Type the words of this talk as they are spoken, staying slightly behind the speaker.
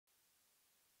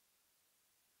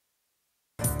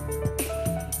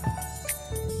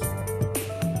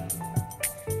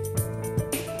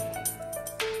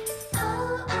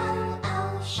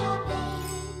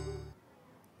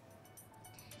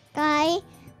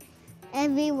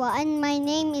everyone, my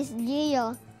name is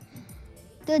Jiyo.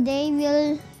 Today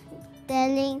we'll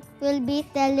be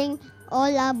telling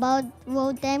all about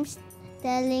Votem's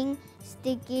telling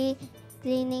sticky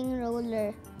cleaning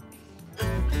roller.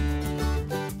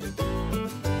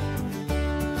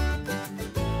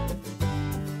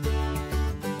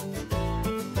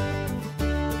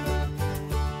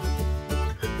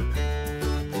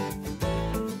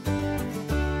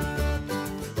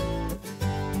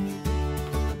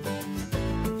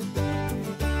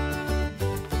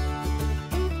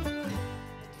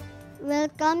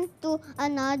 Welcome to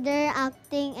another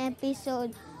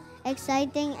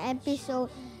exciting episode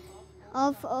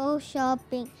of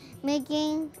OShopping,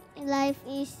 making life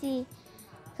easy.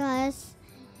 Cause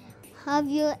have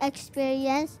you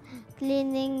experienced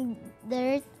cleaning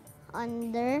dirt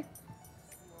under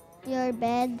your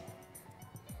bed?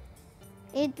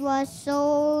 It was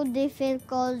so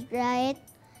difficult, right?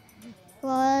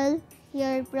 Well,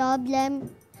 your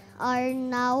problems are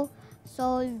now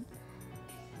solved.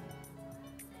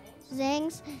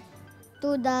 Thanks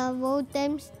to the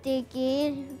Votem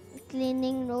Sticky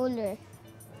Cleaning Roller.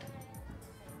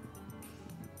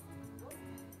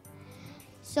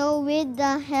 So with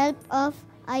the help of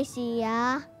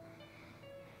Ixia,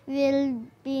 we'll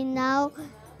be now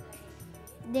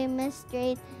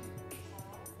demonstrate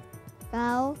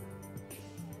how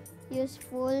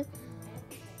useful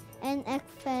and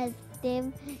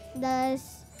effective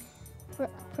this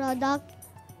product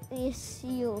is.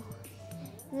 You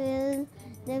will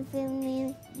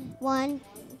definitely want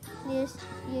this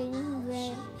in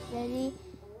your very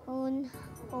own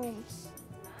homes.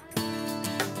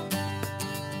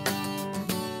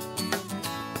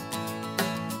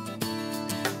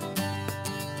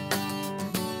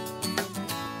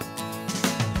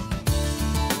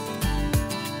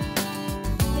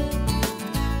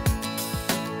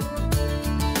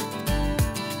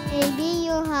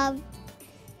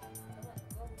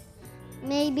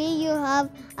 Maybe you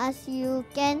have, as you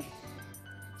can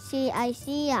see,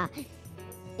 Ixia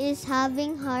is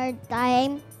having hard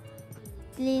time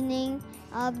cleaning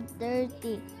up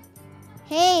dirty.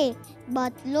 Hey,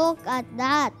 but look at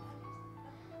that.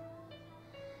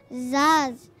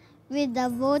 Zaz with the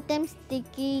Votem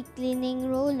Sticky Cleaning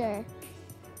Roller.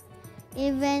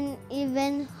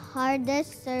 Even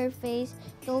hardest surface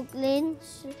to clean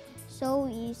so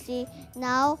easy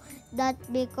now that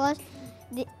because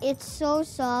it's so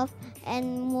soft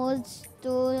and molds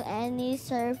to any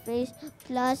surface.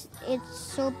 Plus, it's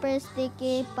super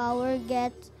sticky. Power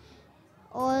gets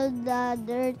all the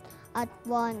dirt at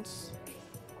once.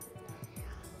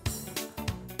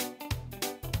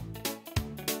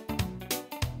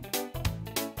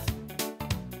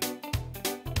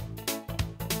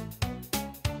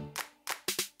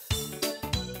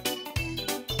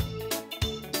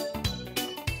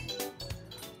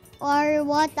 Or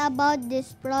what about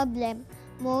this problem?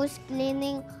 Most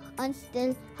cleaning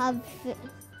utensils have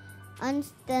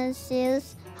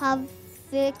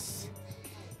fixed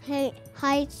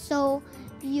height, so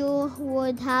you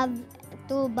would have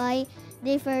to buy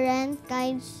different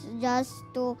kinds just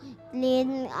to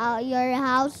clean your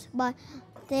house. But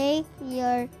take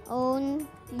your own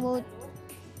vote.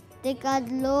 Take a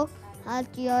look at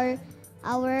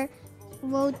our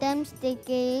Votem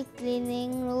Sticky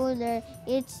Cleaning Roller.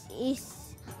 It's easily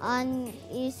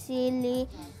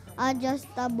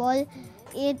adjustable.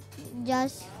 It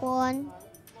just one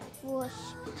push.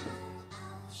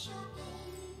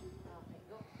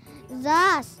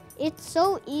 Thus, it's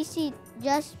so easy.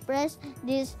 Just press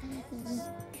this,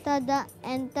 tada,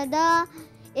 and tada!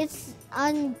 It's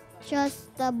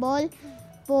adjustable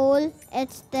pole.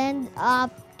 Extend up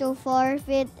to 4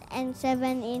 feet and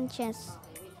 7 inches.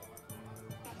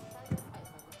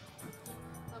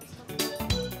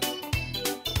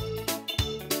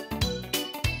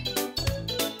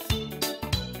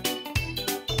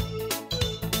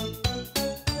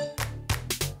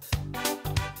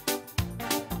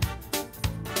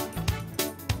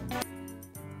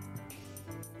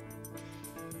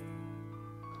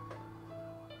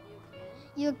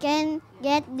 You can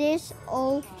get this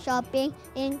OShopping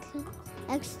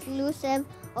exclusive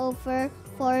offer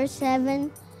for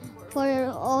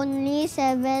only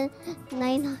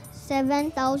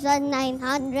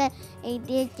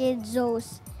 7,980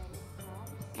 Kidzos.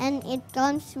 And it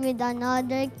comes with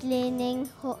another cleaning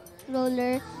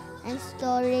roller and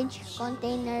storage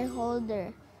container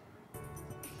holder.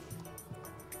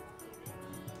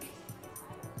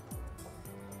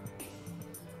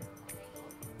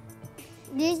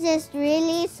 This is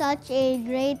really such a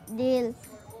great deal.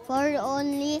 For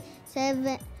only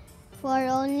 7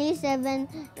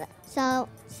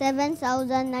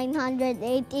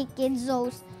 7,980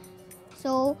 kidzos.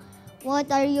 So,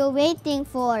 what are you waiting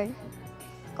for?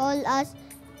 Call us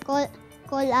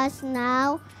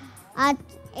now at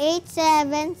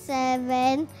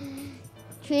 877-35000.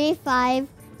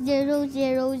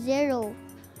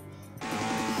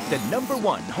 The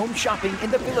 #1 home shopping in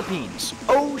the Philippines,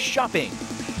 OShopping.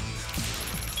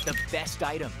 The best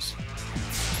items,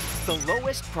 the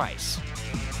lowest price.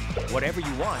 Whatever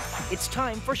you want, it's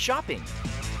time for shopping.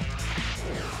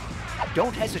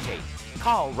 Don't hesitate.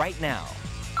 Call right now.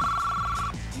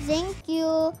 Thank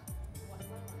you.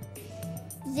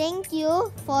 Thank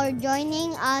you for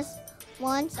joining us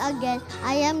once again.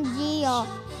 I am Jiyo,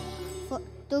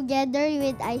 together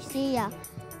with Ixia.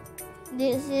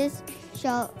 This is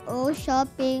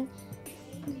OShopping,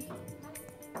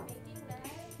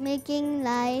 making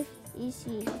life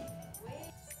easy.